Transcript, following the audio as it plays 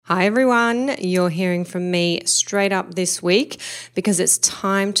Hi everyone, you're hearing from me straight up this week because it's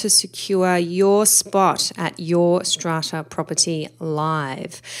time to secure your spot at Your Strata Property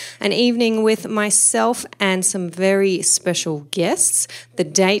Live. An evening with myself and some very special guests. The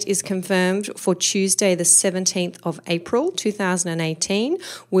date is confirmed for Tuesday the 17th of April 2018.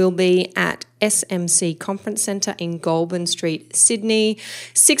 We'll be at SMC Conference Centre in Goulburn Street, Sydney.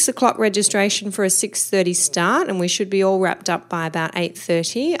 6 o'clock registration for a 6:30 start, and we should be all wrapped up by about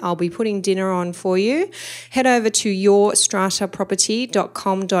 8:30. I'll be putting dinner on for you. Head over to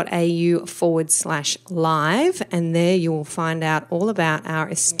yourstrataproperty.com.au/live, and there you will find out all about our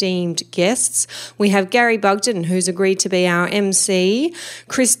esteemed guests. We have Gary Bugden, who's agreed to be our MC,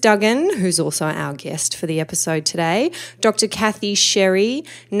 Chris Duggan, who's also our guest for the episode today, Dr. Kathy Sherry,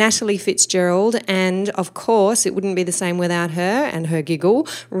 Natalie Fitzgerald, and of course, it wouldn't be the same without her and her giggle,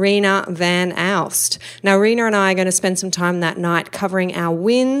 Rena Van Alst. Now, Rena and I are going to spend some time that night covering our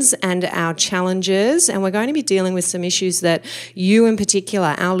wins and our challenges, and we're going to be dealing with some issues that you in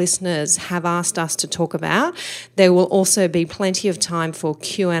particular, our listeners, have asked us to talk about. There will also be plenty of time for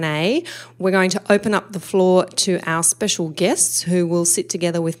Q&A. We're going to open up the floor to our special guests who will sit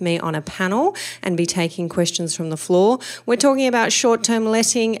together with me on a panel and be taking questions from the floor. We're talking about short-term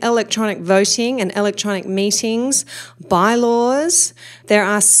letting, electronic voting and electronic meetings, bylaws. There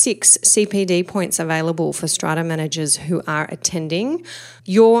are 6 CPD points available for strata managers who are attending.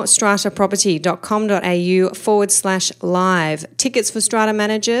 yourstrataproperty.com.au/live. Tickets for strata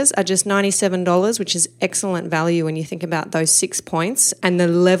managers are just $97, which is excellent value when you think about those 6 points and the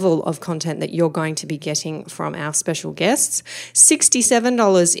level of content that you're going to be getting from our special guests.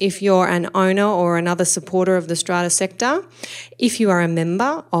 $67 if you're an owner or another supporter of the strata sector. If you are a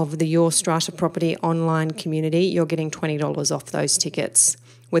member of the Your Strata Property online community, you're getting $20 off those tickets,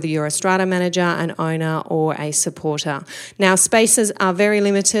 whether you're a strata manager, an owner, or a supporter. Now, spaces are very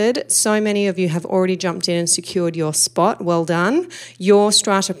limited. So many of you have already jumped in and secured your spot. Well done.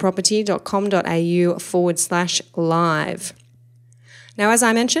 yourstrataproperty.com.au/live. Now, as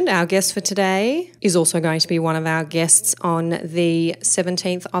I mentioned, our guest for today is also going to be one of our guests on the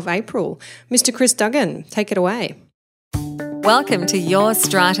 17th of April. Mr. Chris Duggan, take it away. Welcome to Your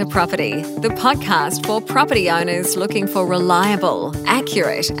Strata Property, the podcast for property owners looking for reliable,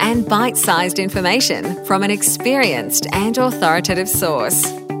 accurate and bite-sized information from an experienced and authoritative source.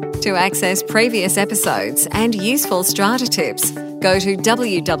 To access previous episodes and useful strata tips, go to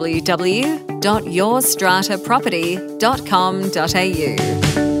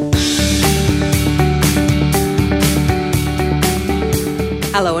www.yourstrataproperty.com.au.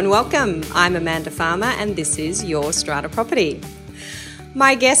 Hello and welcome. I'm Amanda Farmer and this is Your Strata Property.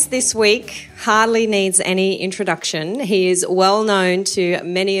 My guest this week hardly needs any introduction. He is well known to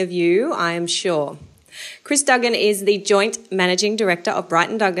many of you, I am sure. Chris Duggan is the Joint Managing Director of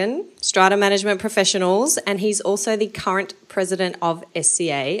Brighton Duggan Strata Management Professionals, and he's also the current President of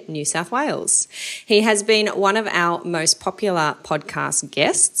SCA New South Wales. He has been one of our most popular podcast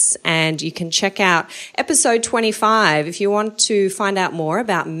guests, and you can check out episode 25 if you want to find out more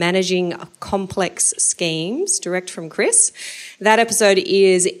about managing complex schemes, direct from Chris. That episode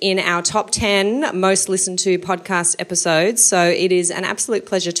is in our top 10 most listened to podcast episodes, so it is an absolute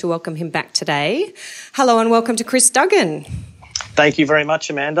pleasure to welcome him back today. Hello and welcome to Chris Duggan. Thank you very much,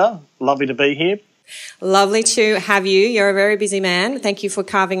 Amanda. Lovely to be here. Lovely to have you. You're a very busy man. Thank you for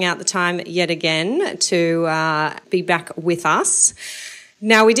carving out the time yet again to be back with us.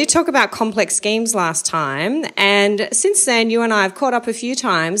 Now, we did talk about complex schemes last time, and since then you and I have caught up a few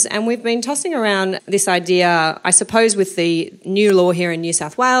times, and we've been tossing around this idea, I suppose, with the new law here in New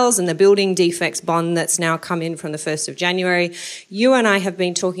South Wales and the building defects bond that's now come in from the 1st of January. You and I have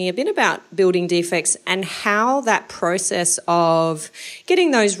been talking a bit about building defects and how that process of getting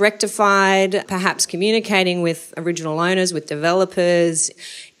those rectified, perhaps communicating with original owners, with developers,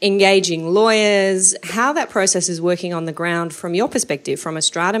 engaging lawyers, how that process is working on the ground from your perspective, from a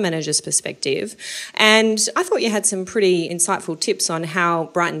strata manager's perspective. And I thought you had some pretty insightful tips on how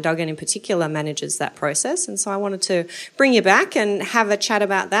Brighton Duggan in particular manages that process. And so I wanted to bring you back and have a chat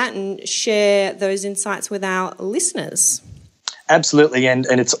about that and share those insights with our listeners. Absolutely, and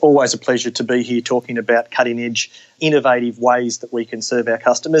it's always a pleasure to be here talking about cutting-edge, innovative ways that we can serve our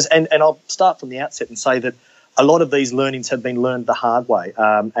customers. And I'll start from the outset and say that a lot of these learnings have been learned the hard way,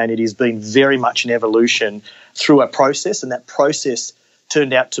 and it has been very much an evolution through a process, and that process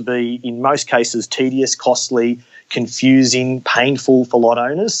turned out to be, in most cases, tedious, costly, confusing, painful for lot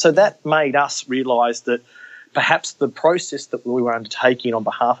owners. So that made us realise that perhaps the process that we were undertaking on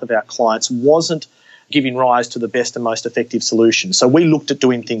behalf of our clients wasn't giving rise to the best and most effective solution. So we looked at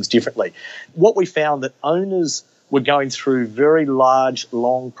doing things differently. What we found that owners were going through very large,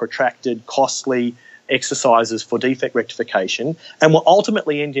 long, protracted, costly exercises for defect rectification, and were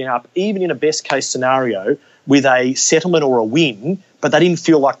ultimately ending up, even in a best-case scenario, with a settlement or a win, but they didn't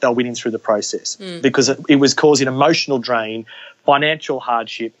feel like they were winning through the process because it was causing emotional drain, financial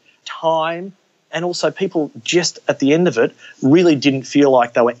hardship, time, and also people just at the end of it really didn't feel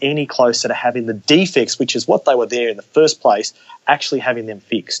like they were any closer to having the defects, which is what they were there in the first place, actually having them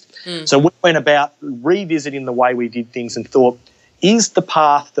fixed. So we went about revisiting the way we did things and thought, is the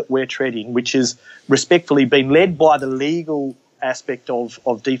path that we're treading, which is respectfully being led by the legal aspect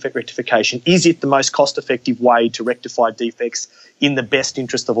of defect rectification, is it the most cost-effective way to rectify defects in the best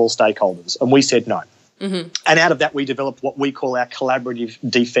interest of all stakeholders? And we said no. And out of that, we developed what we call our collaborative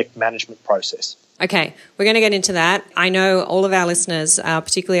defect management process. Okay, we're going to get into that. I know all of our listeners,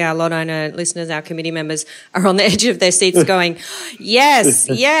 particularly our lot owner listeners, our committee members, are on the edge of their seats going,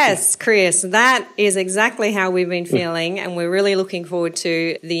 yes, Chris, that is exactly how we've been feeling, and we're really looking forward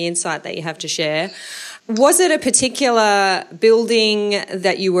to the insight that you have to share. Was it a particular building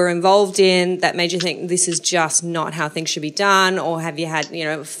that you were involved in that made you think this is just not how things should be done? Or have you had,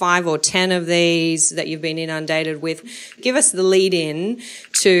 5 or 10 of these that you've been inundated with? Give us the lead in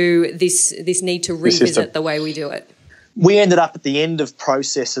to this need to revisit the way we do it. We ended up at the end of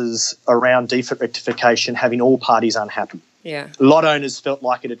processes around defect rectification having all parties unhappy. Yeah. Lot owners felt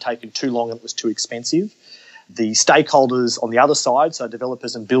like it had taken too long and it was too expensive. The stakeholders on the other side, so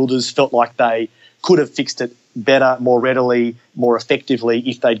developers and builders, felt like they could have fixed it better, more readily, more effectively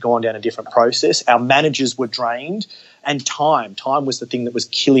if they'd gone down a different process. Our managers were drained, and time was the thing that was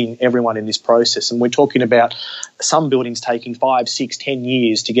killing everyone in this process. And we're talking about some buildings taking 5, 6, 10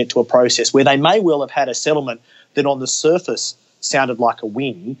 years to get to a process where they may well have had a settlement that on the surface sounded like a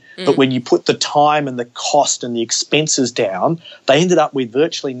win, but when you put the time and the cost and the expenses down, they ended up with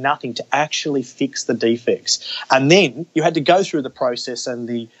virtually nothing to actually fix the defects. And then you had to go through the process and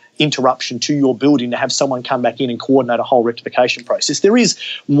the interruption to your building to have someone come back in and coordinate a whole rectification process. There is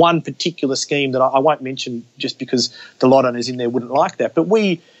one particular scheme that I won't mention just because the lot owners in there wouldn't like that, but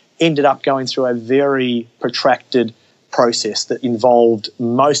we ended up going through a very protracted process that involved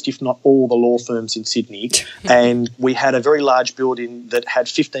most, if not all, the law firms in Sydney. And we had a very large building that had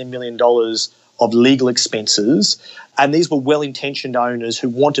 $15 million of legal expenses. And these were well-intentioned owners who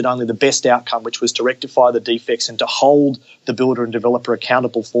wanted only the best outcome, which was to rectify the defects and to hold the builder and developer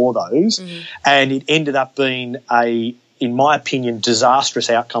accountable for those. And it ended up being a, in my opinion, disastrous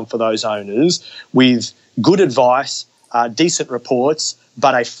outcome for those owners with good advice, decent reports,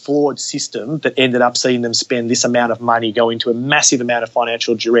 but a flawed system that ended up seeing them spend this amount of money, go into a massive amount of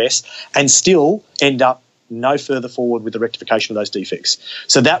financial duress, and still end up no further forward with the rectification of those defects.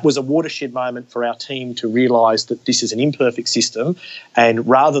 So that was a watershed moment for our team to realise that this is an imperfect system, and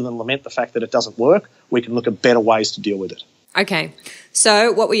rather than lament the fact that it doesn't work, we can look at better ways to deal with it. Okay.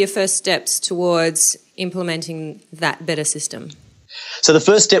 So what were your first steps towards implementing that better system? So the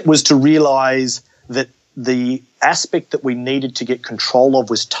first step was to realise that the aspect that we needed to get control of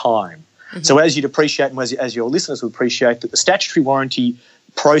was time. So as you'd appreciate, and as your listeners would appreciate, that the statutory warranty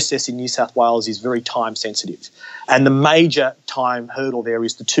process in New South Wales is very time sensitive. And the major time hurdle there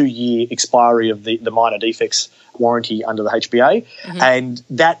is the 2-year expiry of the minor defects warranty under the HBA. And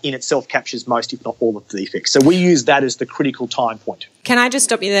that in itself captures most, if not all, of the defects. So we use that as the critical time point. Can I just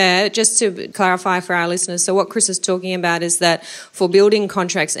stop you there, just to clarify for our listeners? So what Chris is talking about is that for building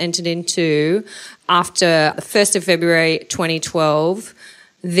contracts entered into after the 1st of February 2012,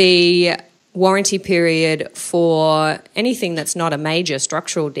 the warranty period for anything that's not a major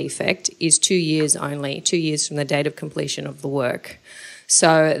structural defect is 2 years only, 2 years from the date of completion of the work.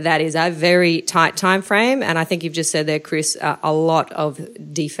 So that is a very tight time frame, and I think you've just said there, Chris, a lot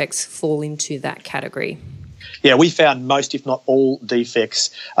of defects fall into that category. Yeah, we found most, if not all,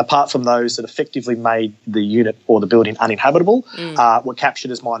 defects, apart from those that effectively made the unit or the building uninhabitable, were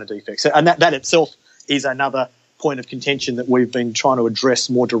captured as minor defects. And that itself is another point of contention that we've been trying to address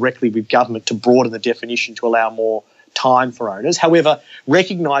more directly with government to broaden the definition to allow more time for owners. However,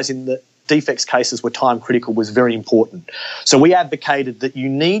 recognising that defects cases were time critical was very important. So we advocated that you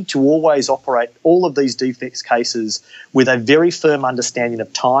need to always operate all of these defects cases with a very firm understanding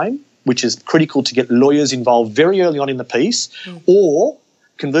of time, which is critical to get lawyers involved very early on in the piece, or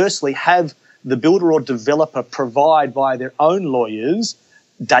conversely have the builder or developer provide via their own lawyers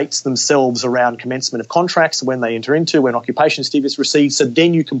dates themselves around commencement of contracts, when they enter into, when occupation certificates received, so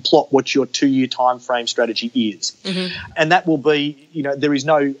then you can plot what your 2-year time frame strategy is. And that will be, there is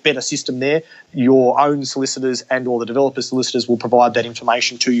no better system there. Your own solicitors and or the developer solicitors will provide that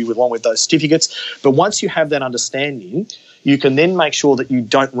information to you along with those certificates. But once you have that understanding, you can then make sure that you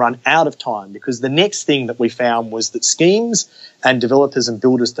don't run out of time, because the next thing that we found was that schemes and developers and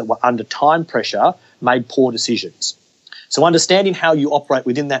builders that were under time pressure made poor decisions. So understanding how you operate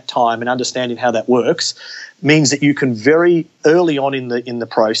within that time and understanding how that works means that you can very early on in the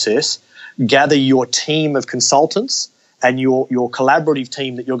process gather your team of consultants and your collaborative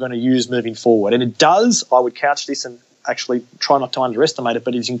team that you're going to use moving forward. And it does, I would couch this and actually try not to underestimate it,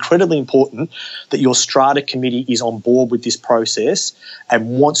 but it's incredibly important that your strata committee is on board with this process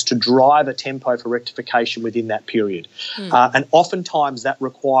and wants to drive a tempo for rectification within that period. And oftentimes that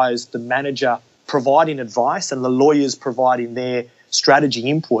requires the manager providing advice and the lawyers providing their strategy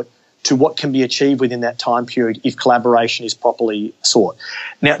input to what can be achieved within that time period if collaboration is properly sought.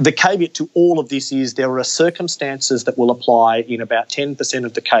 Now, the caveat to all of this is there are circumstances that will apply in about 10%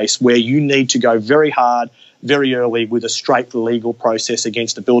 of the case where you need to go very hard, very early with a straight legal process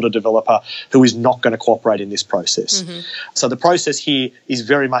against a builder developer who is not going to cooperate in this process. So the process here is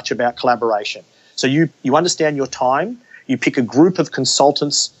very much about collaboration. So you understand your time, you pick a group of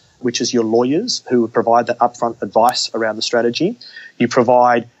consultants, which is your lawyers, who would provide that upfront advice around the strategy. You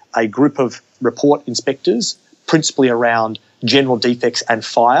provide a group of report inspectors, principally around general defects and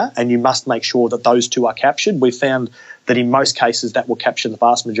fire, and you must make sure that those two are captured. We've found that in most cases that will capture the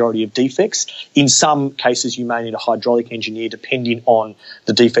vast majority of defects. In some cases you may need a hydraulic engineer depending on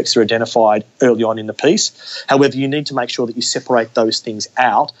the defects that are identified early on in the piece. However, you need to make sure that you separate those things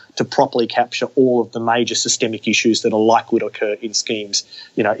out to properly capture all of the major systemic issues that are likely to occur in schemes,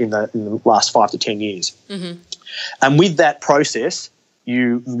 in the last 5 to 10 years. And with that process,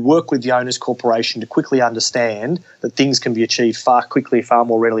 you work with the owners' corporation to quickly understand that things can be achieved far quickly, far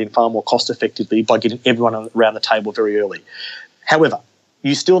more readily and far more cost effectively by getting everyone around the table very early. However,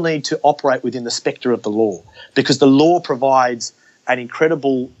 you still need to operate within the spectre of the law, because the law provides an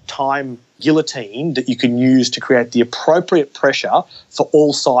incredible time guillotine that you can use to create the appropriate pressure for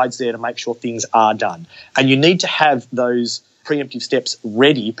all sides there to make sure things are done. And you need to have those preemptive steps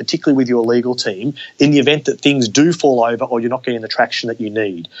ready, particularly with your legal team, in the event that things do fall over or you're not getting the traction that you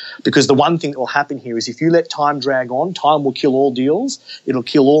need. Because the one thing that will happen here is if you let time drag on, time will kill all deals, it'll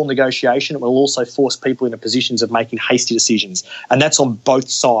kill all negotiation, it will also force people into positions of making hasty decisions. And that's on both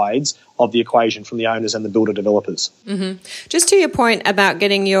sides of the equation, from the owners and the builder developers. Just to your point about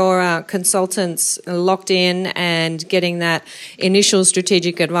getting your consultants locked in and getting that initial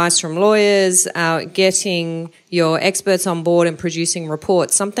strategic advice from lawyers, getting your experts on board and producing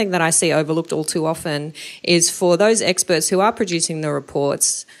reports, something that I see overlooked all too often is for those experts who are producing the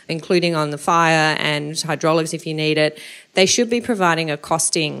reports, including on the fire and hydraulics if you need it, they should be providing a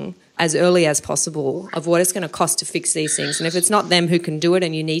costing as early as possible of what it's going to cost to fix these things. And if it's not them who can do it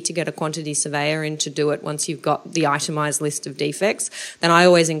and you need to get a quantity surveyor in to do it once you've got the itemised list of defects, then I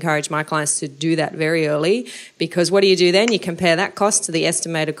always encourage my clients to do that very early, because what do you do then? You compare that cost to the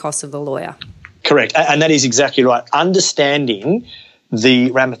estimated cost of the lawyer. Correct. And that is exactly right. Understanding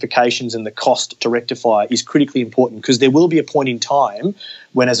the ramifications and the cost to rectify is critically important, because there will be a point in time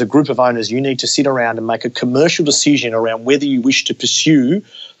when, as a group of owners, you need to sit around and make a commercial decision around whether you wish to pursue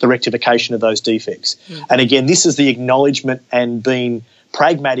the rectification of those defects. And again, this is the acknowledgement and being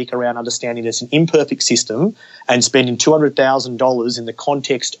pragmatic around understanding it's an imperfect system, and spending $200,000 in the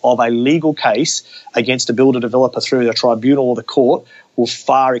context of a legal case against a builder developer through the tribunal or the court will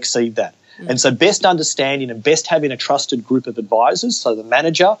far exceed that. And so best understanding and best having a trusted group of advisors, so the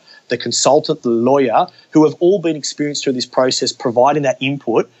manager, the consultant, the lawyer, who have all been experienced through this process, providing that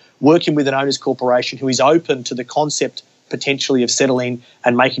input, working with an owners corporation who is open to the concept potentially of settling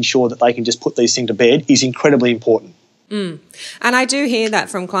and making sure that they can just put these things to bed, is incredibly important. And I do hear that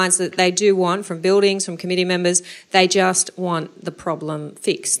from clients, that they do want, from buildings, from committee members, they just want the problem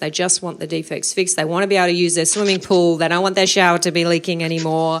fixed. They just want the defects fixed. They want to be able to use their swimming pool. They don't want their shower to be leaking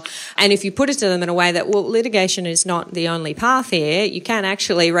anymore. And if you put it to them in a way that, well, litigation is not the only path here, you can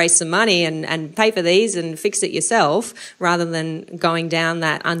actually raise some money and pay for these and fix it yourself, rather than going down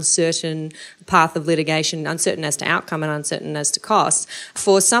that uncertain path of litigation, uncertain as to outcome and uncertain as to cost.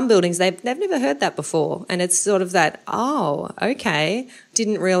 For some buildings, they've never heard that before. And it's sort of that, oh, okay,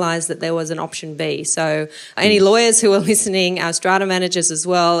 didn't realise that there was an option B. So any lawyers who are listening, our strata managers as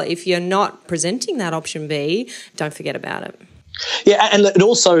well, if you're not presenting that option B, don't forget about it. Yeah, and it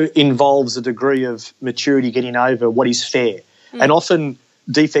also involves a degree of maturity getting over what is fair. And often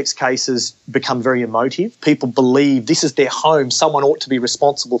defects cases become very emotive. People believe this is their home. Someone ought to be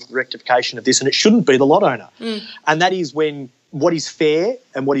responsible for the rectification of this, and it shouldn't be the lot owner. And that is when what is fair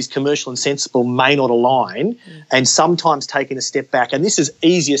and what is commercial and sensible may not align, and sometimes taking a step back. And this is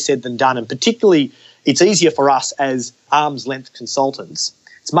easier said than done, and particularly it's easier for us as arm's length consultants.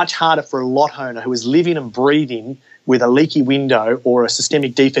 It's much harder for a lot owner who is living and breathing with a leaky window or a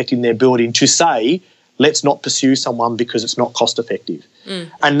systemic defect in their building to say, let's not pursue someone because it's not cost effective.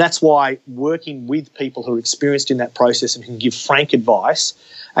 And that's why working with people who are experienced in that process and can give frank advice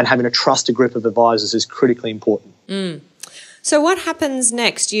and having a trusted group of advisors is critically important. So what happens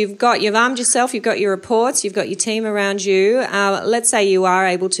next? You've armed yourself, you've got your reports, you've got your team around you. Let's say you are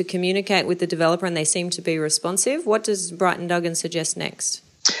able to communicate with the developer and they seem to be responsive. What does Bright & Duggan suggest next?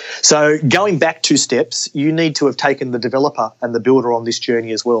 So going back 2 steps, you need to have taken the developer and the builder on this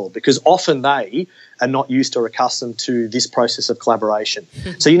journey as well, because often they are not used or accustomed to this process of collaboration.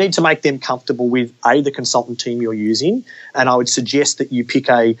 So you need to make them comfortable with, A, the consultant team you're using, and I would suggest that you pick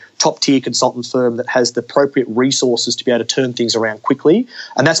a top-tier consultant firm that has the appropriate resources to be able to turn things around quickly,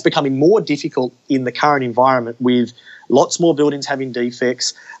 and that's becoming more difficult in the current environment with lots more buildings having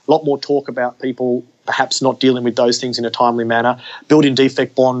defects, a lot more talk about people perhaps not dealing with those things in a timely manner, building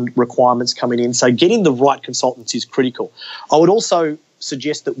defect bond requirements coming in. So getting the right consultants is critical. I would also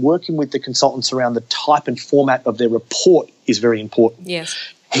suggest that working with the consultants around the type and format of their report is very important. Yes.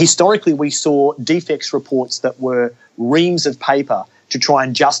 Historically, we saw defects reports that were reams of paper to try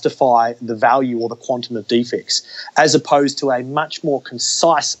and justify the value or the quantum of defects, as opposed to a much more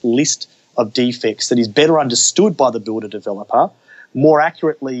concise list of defects that is better understood by the builder developer, more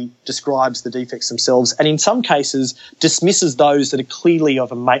accurately describes the defects themselves, and in some cases dismisses those that are clearly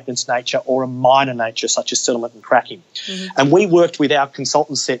of a maintenance nature or a minor nature, such as settlement and cracking. And we worked with our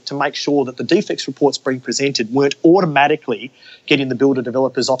consultant set to make sure that the defects reports being presented weren't automatically getting the builder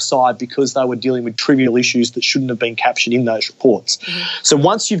developers offside because they were dealing with trivial issues that shouldn't have been captured in those reports. So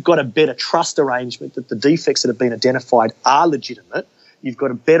once you've got a better trust arrangement that the defects that have been identified are legitimate, you've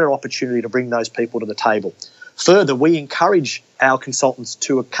got a better opportunity to bring those people to the table. Further, we encourage our consultants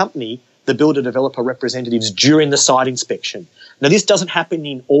to accompany the builder developer representatives during the site inspection. Now, this doesn't happen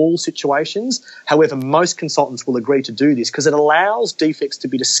in all situations. However, most consultants will agree to do this because it allows defects to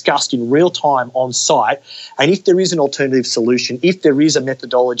be discussed in real time on site. And if there is an alternative solution, if there is a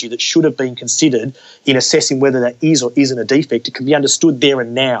methodology that should have been considered in assessing whether that is or isn't a defect, it can be understood there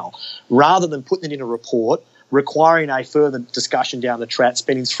and now, rather than putting it in a report, requiring a further discussion down the track,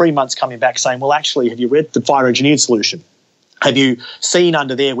 spending 3 months coming back saying, well, actually, have you read the fire engineered solution? Have you seen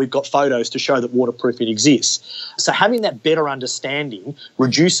under there we've got photos to show that waterproofing exists? So having that better understanding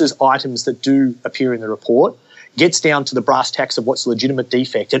reduces items that do appear in the report, gets down to the brass tacks of what's a legitimate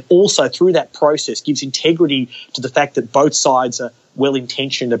defect, and also through that process gives integrity to the fact that both sides are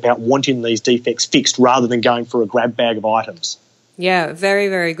well-intentioned about wanting these defects fixed rather than going for a grab bag of items. Yeah, very,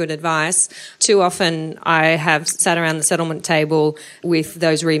 very good advice. Too often I have sat around the settlement table with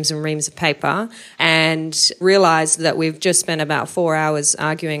those reams and reams of paper and realised that we've just spent about 4 hours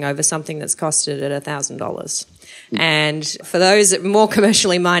arguing over something that's costed at $1,000. And for those more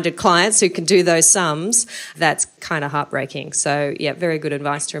commercially minded clients who can do those sums, that's kind of heartbreaking. So, yeah, very good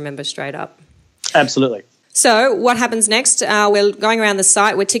advice to remember straight up. Absolutely. So what happens next? We're going around the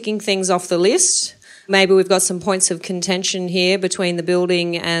site, we're ticking things off the list. Maybe we've got some points of contention here between the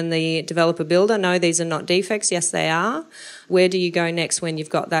building and the developer builder. No, these are not defects. Yes, they are. Where do you go next when you've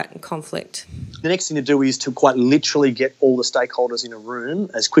got that conflict? The next thing to do is to quite literally get all the stakeholders in a room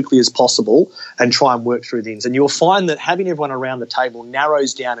as quickly as possible and try and work through things. And you'll find that having everyone around the table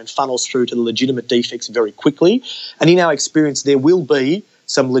narrows down and funnels through to the legitimate defects very quickly. And in our experience, there will be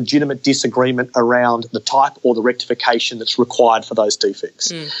some legitimate disagreement around the type or the rectification that's required for those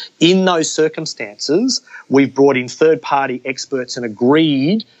defects. In those circumstances, we've brought in third-party experts and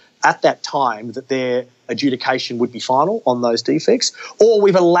agreed at that time that their adjudication would be final on those defects, or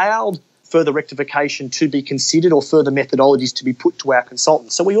we've allowed further rectification to be considered or further methodologies to be put to our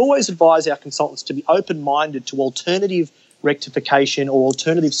consultants. So we always advise our consultants to be open-minded to alternative rectification or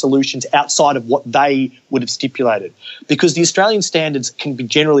alternative solutions outside of what they would have stipulated, because the Australian standards can be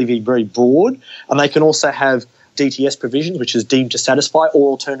generally be very broad, and they can also have DTS provisions, which is deemed to satisfy, or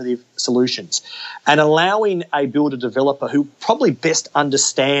alternative solutions. And allowing a builder developer who probably best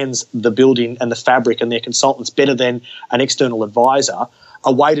understands the building and the fabric and their consultants better than an external advisor,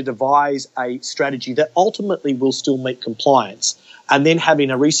 a way to devise a strategy that ultimately will still meet compliance, and then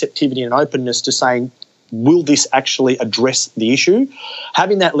having a receptivity and openness to saying, will this actually address the issue?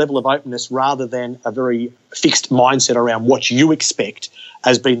 Having that level of openness rather than a very fixed mindset around what you expect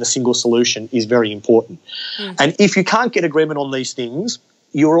as being the single solution is very important. And if you can't get agreement on these things,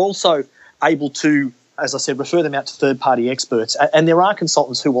 you're also able to, as I said, refer them out to third-party experts. And there are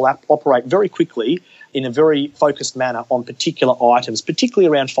consultants who will operate very quickly in a very focused manner on particular items, particularly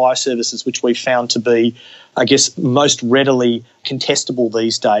around fire services, which we've found to be, I guess, most readily contestable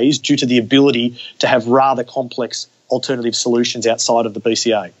these days due to the ability to have rather complex alternative solutions outside of the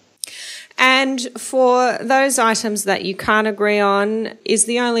BCA. And for those items that you can't agree on, is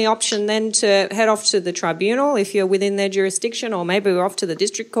the only option then to head off to the tribunal if you're within their jurisdiction, or maybe we're off to the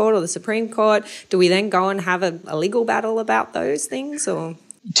district court or the Supreme Court? Do we then go and have a legal battle about those things, or...?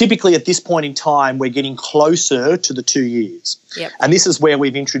 Typically, at this point in time, we're getting closer to the 2 years. Yep. And this is where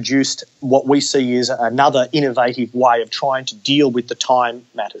we've introduced what we see as another innovative way of trying to deal with the time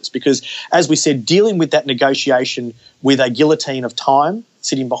matters. Because, as we said, dealing with that negotiation with a guillotine of time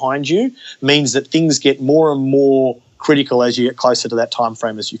sitting behind you means that things get more and more critical as you get closer to that time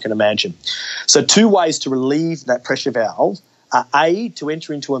frame, as you can imagine. So 2 ways to relieve that pressure valve are A, to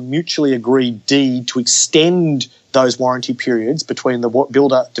enter into a mutually agreed deed to extend those warranty periods between the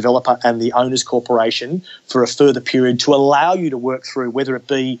builder, developer and the owner's corporation for a further period to allow you to work through whether it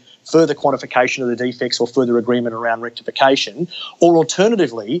be further quantification of the defects or further agreement around rectification, or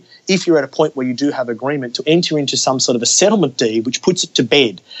alternatively, if you're at a point where you do have agreement, to enter into some sort of a settlement deed which puts it to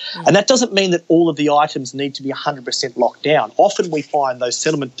bed. And that doesn't mean that all of the items need to be 100% locked down. Often we find those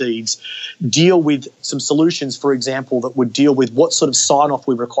settlement deeds deal with some solutions, for example, that would deal with what sort of sign-off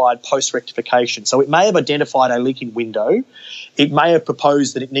we required post-rectification. So it may have identified a leaking window. It may have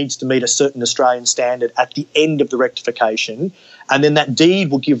proposed that it needs to meet a certain Australian standard at the end of the rectification, and then that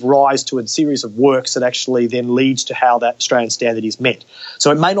deed will give rise to a series of works that actually then leads to how that Australian standard is met. So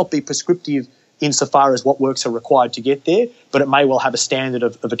it may not be prescriptive insofar as what works are required to get there, but it may well have a standard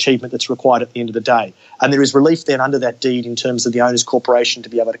of achievement that's required at the end of the day. And there is relief then under that deed in terms of the owner's corporation to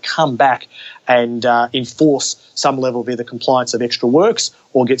be able to come back and enforce some level of either compliance of extra works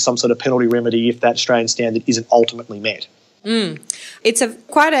or get some sort of penalty remedy if that Australian standard isn't ultimately met. It's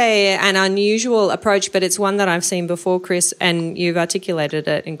quite an unusual approach, but it's one that I've seen before, Chris, and you've articulated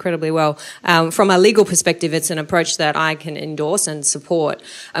it incredibly well. From a legal perspective, it's an approach that I can endorse and support,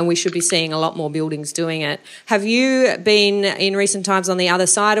 and we should be seeing a lot more buildings doing it. Have you been in recent times on the other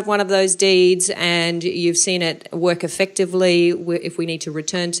side of one of those deeds and you've seen it work effectively if we need to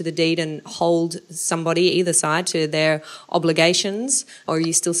return to the deed and hold somebody, either side, to their obligations, or are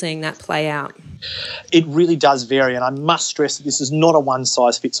you still seeing that play out? It really does vary, and I must stress that this is not a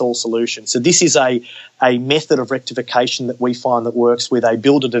one-size-fits-all solution. So this is a method of rectification that we find that works with a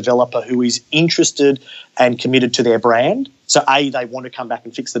builder-developer who is interested and committed to their brand. So A, they want to come back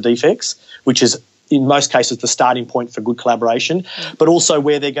and fix the defects, which is in most cases the starting point for good collaboration, but also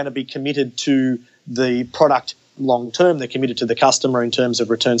where they're going to be committed to the product long term. They're committed to the customer in terms of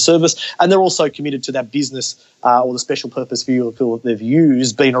return service, and they're also committed to that business or the special purpose vehicle that they've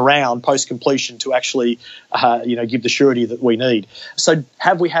used being around post completion to actually give the surety that we need. So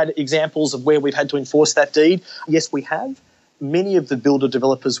have we had examples of where we've had to enforce that deed? Yes, we have. Many of the builder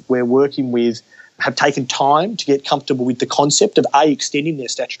developers we're working with have taken time to get comfortable with the concept of extending their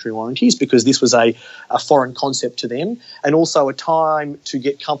statutory warranties, because this was a foreign concept to them, and also a time to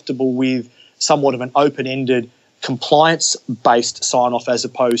get comfortable with somewhat of an open-ended compliance-based sign-off as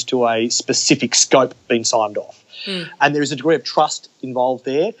opposed to a specific scope being signed off. And there is a degree of trust involved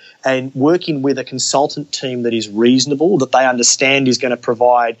there, and working with a consultant team that is reasonable, that they understand is going to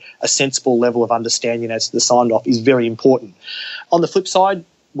provide a sensible level of understanding as to the signed-off is very important. On the flip side,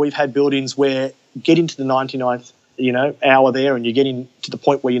 we've had buildings where getting to the 99th hour there and you're getting to the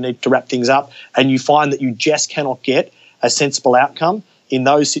point where you need to wrap things up and you find that you just cannot get a sensible outcome. In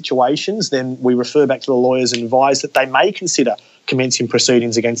those situations, then we refer back to the lawyers and advise that they may consider commencing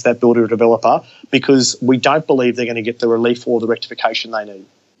proceedings against that builder or developer, because we don't believe they're going to get the relief or the rectification they need.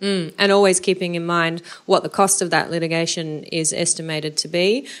 And always keeping in mind what the cost of that litigation is estimated to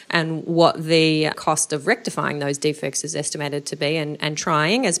be and what the cost of rectifying those defects is estimated to be, and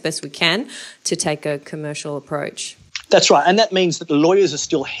trying as best we can to take a commercial approach. That's right, and that means that the lawyers are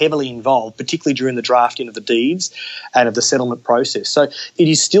still heavily involved, particularly during the drafting of the deeds and of the settlement process. So it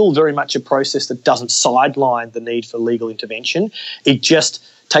is still very much a process that doesn't sideline the need for legal intervention. It just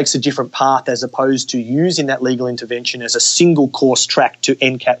takes a different path, as opposed to using that legal intervention as a single course track to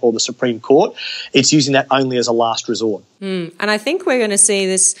NCAT or the Supreme Court. It's using that only as a last resort. And I think we're going to see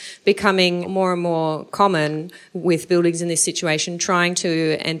this becoming more and more common with buildings in this situation, trying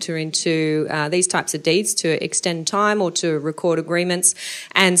to enter into these types of deeds to extend time or to record agreements.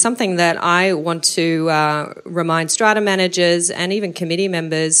 And something that I want to remind strata managers and even committee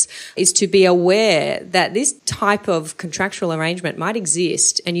members is to be aware that this type of contractual arrangement might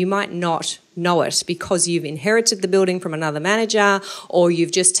exist and you might not know it because you've inherited the building from another manager, or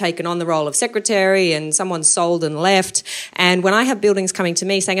you've just taken on the role of secretary and someone's sold and left. And when I have buildings coming to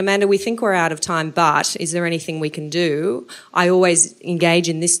me saying, Amanda, we think we're out of time, but is there anything we can do? I always engage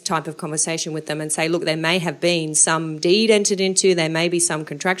in this type of conversation with them and say, look, there may have been some deed entered into, there may be some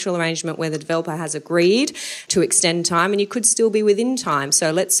contractual arrangement where the developer has agreed to extend time, and you could still be within time.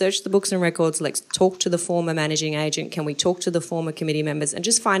 So let's search the books and records, let's talk to the former managing agent, can we talk to the former committee members, and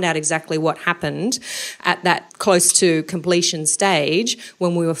just find out exactly what happened at that close to completion stage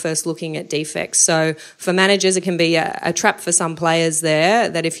when we were first looking at defects. So for managers, it can be a trap for some players there,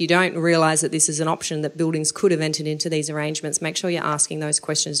 that if you don't realise that this is an option, that buildings could have entered into these arrangements, make sure you're asking those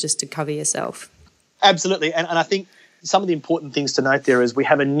questions just to cover yourself. Absolutely. And I think some of the important things to note there is we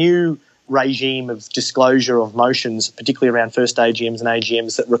have a new regime of disclosure of motions, particularly around first AGMs and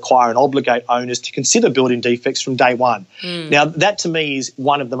AGMs, that require and obligate owners to consider building defects from day one. Now, that to me is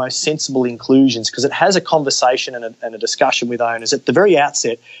one of the most sensible inclusions, because it has a conversation and a discussion with owners at the very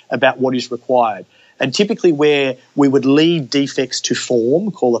outset about what is required. And typically where we would lead defects to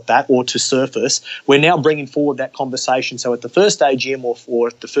form, call it that, or to surface, we're now bringing forward that conversation. So at the first AGM or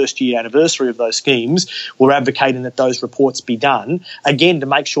at the first year anniversary of those schemes, we're advocating that those reports be done, again, to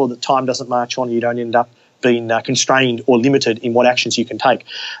make sure that time doesn't march on and you don't end up being constrained or limited in what actions you can take.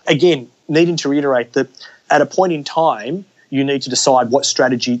 Again, needing to reiterate that at a point in time, you need to decide what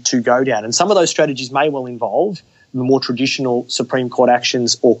strategy to go down. And some of those strategies may well involve the more traditional Supreme Court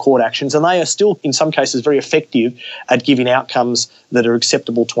actions or court actions, and they are still, in some cases, very effective at giving outcomes that are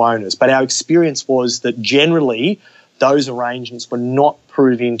acceptable to owners. But our experience was that generally those arrangements were not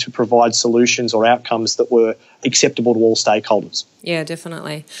proving to provide solutions or outcomes that were acceptable to all stakeholders. Yeah,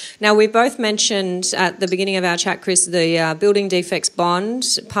 definitely. Now, we both mentioned at the beginning of our chat, Chris, the Building Defects Bond,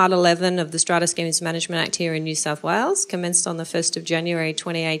 Part 11 of the Strata Schemes Management Act here in New South Wales, commenced on the 1st of January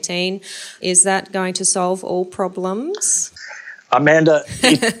 2018. Is that going to solve all problems? Amanda,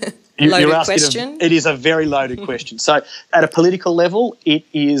 Loaded question. It is a very loaded question. So at a political level, it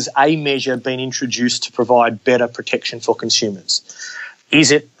is a measure being introduced to provide better protection for consumers.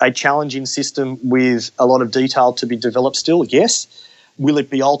 Is it a challenging system with a lot of detail to be developed still? Yes. Will it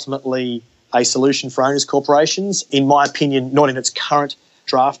be ultimately a solution for owners' corporations? In my opinion, not in its current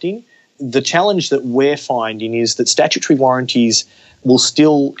drafting. The challenge that we're finding is that statutory warranties will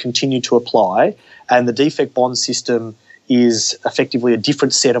still continue to apply, and the defect bond system is effectively a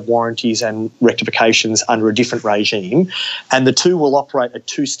different set of warranties and rectifications under a different regime, and the two will operate a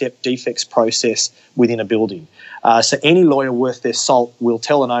two-step defects process within a building. So any lawyer worth their salt will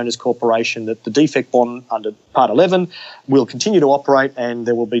tell an owner's corporation that the defect bond under Part 11 will continue to operate, and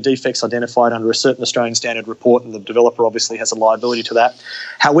there will be defects identified under a certain Australian standard report, and the developer obviously has a liability to that.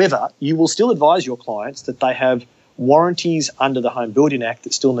 However, you will still advise your clients that they have warranties under the Home Building Act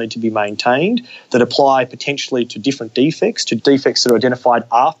that still need to be maintained, that apply potentially to different defects, to defects that are identified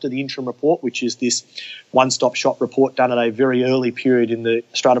after the interim report, which is this one-stop shop report done at a very early period in the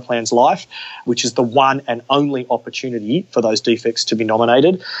strata plan's life, which is the one and only opportunity for those defects to be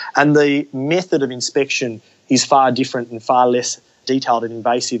nominated. And the method of inspection is far different and far less detailed and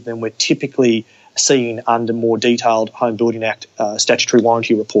invasive than we're typically seeing under more detailed Home Building Act statutory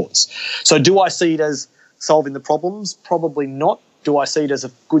warranty reports. So do I see it as solving the problems? Probably not. Do I see it as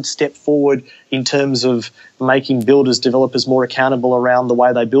a good step forward in terms of making builders, developers more accountable around the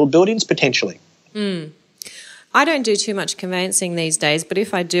way they build buildings? Potentially. I don't do too much conveyancing these days, but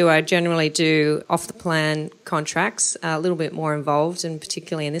if I do, I generally do off-the-plan contracts, a little bit more involved, and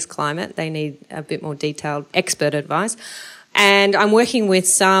particularly in this climate, they need a bit more detailed expert advice. And I'm working with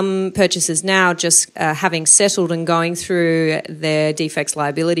some purchasers now just having settled and going through their defects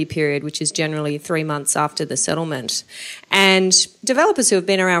liability period, which is generally 3 months after the settlement. And developers who have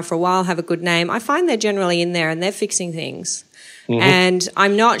been around for a while have a good name. I find they're generally in there and they're fixing things. Mm-hmm. And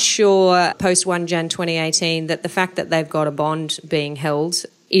I'm not sure post 1 Jan 2018 that the fact that they've got a bond being held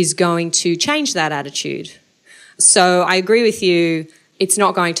is going to change that attitude. So I agree with you. It's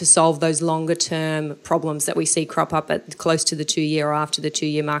not going to solve those longer-term problems that we see crop up at close to the 2-year or after the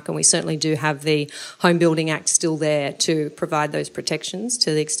 2-year mark, and we certainly do have the Home Building Act still there to provide those protections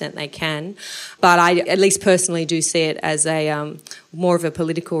to the extent they can. But I, at least personally, do see it as a more of a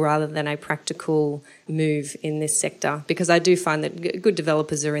political rather than a practical move in this sector, because I do find that good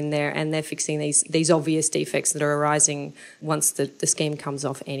developers are in there and they're fixing these obvious defects that are arising once the scheme comes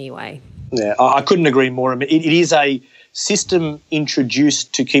off anyway. Yeah, I couldn't agree more. I mean, it is a system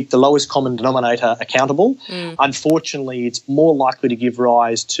introduced to keep the lowest common denominator accountable. Unfortunately, it's more likely to give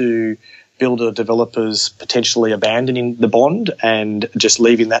rise to builder developers potentially abandoning the bond and just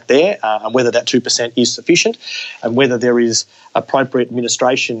leaving that there, and whether that 2% is sufficient, and whether there is appropriate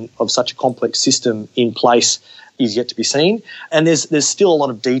administration of such a complex system in place is yet to be seen. And there's still a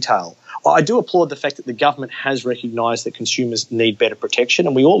lot of detail. I do applaud the fact that the government has recognised that consumers need better protection,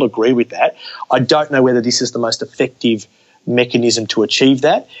 and we all agree with that. I don't know whether this is the most effective mechanism to achieve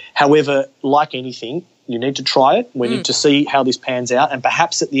that. However, like anything, you need to try it. We need to see how this pans out, and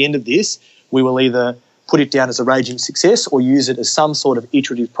perhaps at the end of this, we will either put it down as a raging success or use it as some sort of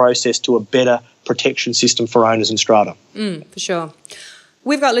iterative process to a better protection system for owners in strata. For sure.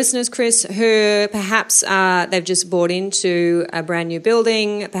 We've got listeners, Chris, who perhaps they've just bought into a brand new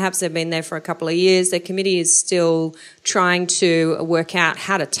building. Perhaps they've been there for a couple of years. Their committee is still trying to work out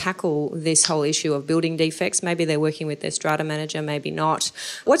how to tackle this whole issue of building defects. Maybe they're working with their strata manager, maybe not.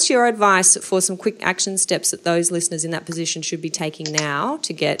 What's your advice for some quick action steps that those listeners in that position should be taking now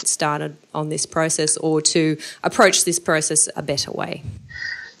to get started on this process or to approach this process a better way?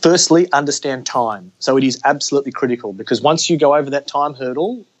 Firstly, understand time. So it is absolutely critical, because once you go over that time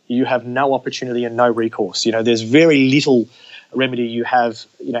hurdle, you have no opportunity and no recourse. There's very little remedy you have,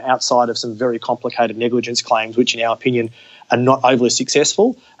 outside of some very complicated negligence claims, which in our opinion are not overly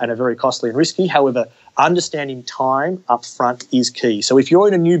successful and are very costly and risky. However, understanding time up front is key. So if you're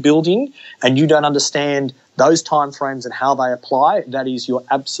in a new building and you don't understand those timeframes and how they apply, that is your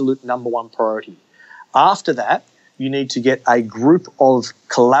absolute number one priority. After that, you need to get a group of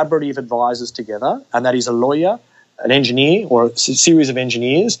collaborative advisors together, and that is a lawyer, an engineer or a series of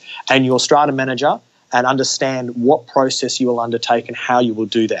engineers, and your strata manager, and understand what process you will undertake and how you will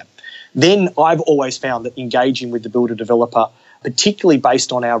do that. Then I've always found that engaging with the builder developer, particularly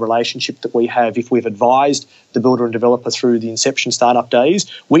based on our relationship that we have, if we've advised the builder and developer through the inception startup days,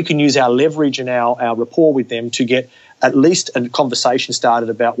 we can use our leverage and our rapport with them to get at least a conversation started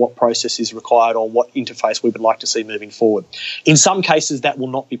about what process is required or what interface we would like to see moving forward. In some cases, that will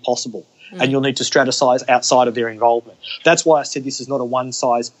not be possible, and you'll need to strategize outside of their involvement. That's why I said this is not a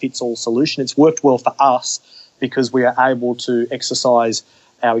one-size-fits-all solution. It's worked well for us because we are able to exercise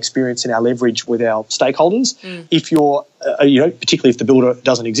our experience and our leverage with our stakeholders. If you're, particularly if the builder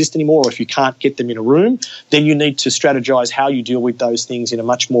doesn't exist anymore, or if you can't get them in a room, then you need to strategize how you deal with those things in a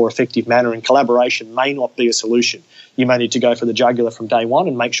much more effective manner, and collaboration may not be a solution. You may need to go for the jugular from day one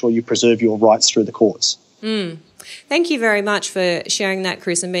and make sure you preserve your rights through the courts. Thank you very much for sharing that,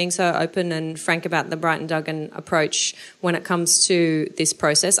 Chris, and being so open and frank about the Bright & Duggan approach when it comes to this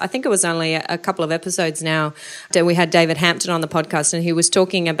process. I think it was only a couple of episodes now that we had David Hampton on the podcast, and he was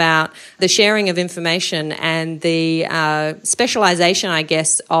talking about the sharing of information and the specialisation, I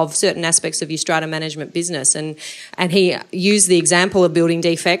guess, of certain aspects of your strata management business. And he used the example of building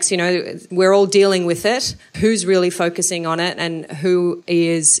defects. We're all dealing with it. Who's really focusing on it, and who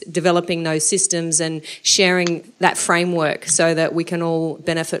is developing those systems and sharing that framework so that we can all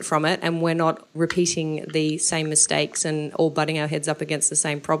benefit from it, and we're not repeating the same mistakes and all butting our heads up against the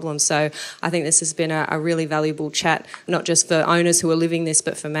same problems. So I think this has been a really valuable chat, not just for owners who are living this,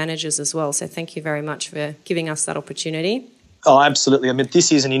 but for managers as well. So thank you very much for giving us that opportunity. Oh, absolutely. I mean,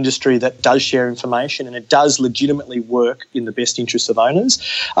 this is an industry that does share information, and it does legitimately work in the best interests of owners.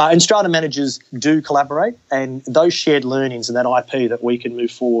 And strata managers do collaborate, and those shared learnings and that IP that we can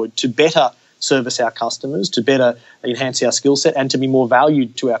move forward to better service our customers, to better enhance our skill set, and to be more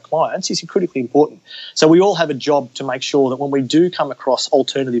valued to our clients is critically important. So we all have a job to make sure that when we do come across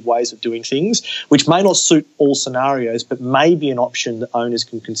alternative ways of doing things, which may not suit all scenarios, but may be an option that owners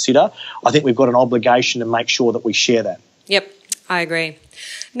can consider, I think we've got an obligation to make sure that we share that. Yep, I agree.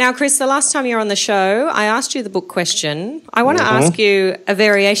 Now, Chris, the last time you were on the show, I asked you the book question. I want to ask you a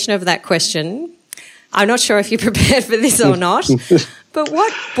variation of that question. I'm not sure if you're prepared for this or not. But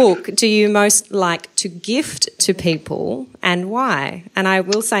what book do you most like to gift to people, and why? And I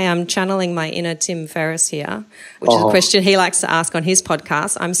will say I'm channeling my inner Tim Ferriss here, which is a question he likes to ask on his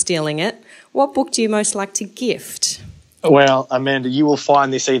podcast. I'm stealing it. What book do you most like to gift? Well, Amanda, you will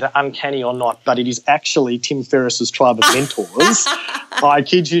find this either uncanny or not, but it is actually Tim Ferriss's Tribe of Mentors. I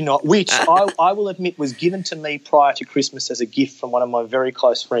kid you not, which I will admit was given to me prior to Christmas as a gift from one of my very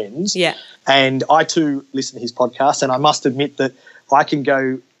close friends. Yeah. And I too listen to his podcast, and I must admit that I can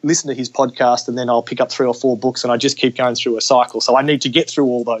go listen to his podcast and then I'll pick up 3 or 4 books, and I just keep going through a cycle. So I need to get through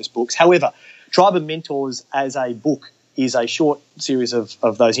all those books. However, Tribe of Mentors as a book is a short series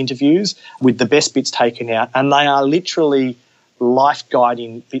of those interviews with the best bits taken out, and they are literally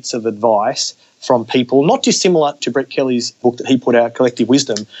life-guiding bits of advice from people, not dissimilar to Brett Kelly's book that he put out, Collective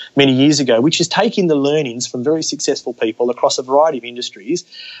Wisdom, many years ago, which is taking the learnings from very successful people across a variety of industries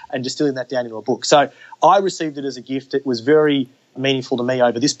and distilling that down into a book. So I received it as a gift. It was very meaningful to me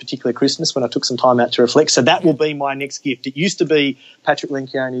over this particular Christmas when I took some time out to reflect. So that will be my next gift. It used to be Patrick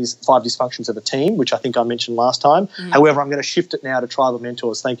Lencioni's 5 Dysfunctions of a Team, which I think I mentioned last time. However, I'm going to shift it now to Tribal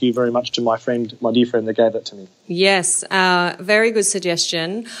Mentors. Thank you very much to my dear friend that gave that to me. Yes, very good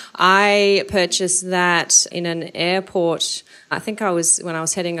suggestion. I purchased that in an airport. I think when I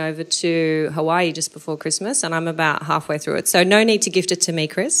was heading over to Hawaii just before Christmas, and I'm about halfway through it. So no need to gift it to me,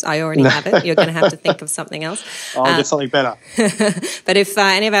 Chris. I already have it. You're going to have to think of something else. I'll get something better. But if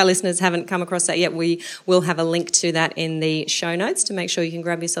any of our listeners haven't come across that yet, we will have a link to that in the show notes to make sure you can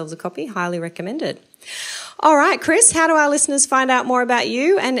grab yourselves a copy. Highly recommended. All right, Chris, how do our listeners find out more about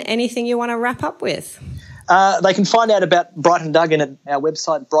you and anything you want to wrap up with? They can find out about Bright and Duggan at our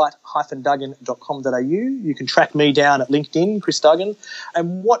website, bright-duggan.com.au. You can track me down at LinkedIn, Chris Duggan.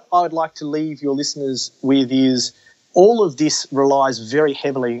 And what I would like to leave your listeners with is all of this relies very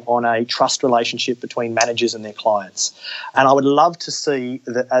heavily on a trust relationship between managers and their clients. And I would love to see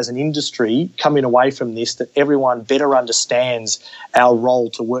that as an industry coming away from this, that everyone better understands our role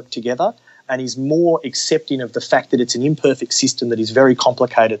to work together and is more accepting of the fact that it's an imperfect system that is very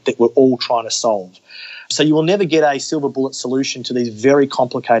complicated that we're all trying to solve. So you will never get a silver bullet solution to these very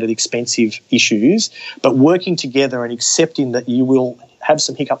complicated, expensive issues, but working together and accepting that you will have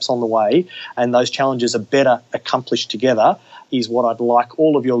some hiccups on the way and those challenges are better accomplished together is what I'd like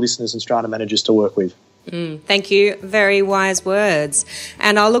all of your listeners and strata managers to work with. Thank you. Very wise words.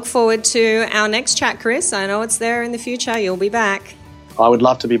 And I'll look forward to our next chat, Chris. I know it's there in the future. You'll be back. I would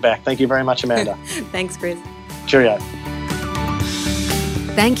love to be back. Thank you very much, Amanda. Thanks, Chris. Cheerio.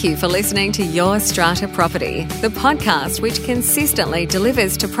 Thank you for listening to Your Strata Property, the podcast which consistently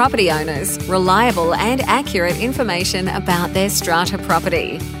delivers to property owners reliable and accurate information about their strata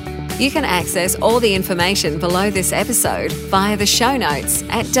property. You can access all the information below this episode via the show notes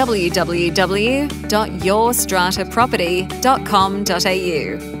at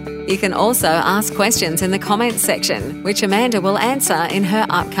www.yourstrataproperty.com.au. You can also ask questions in the comments section, which Amanda will answer in her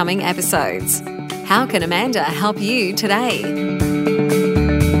upcoming episodes. How can Amanda help you today?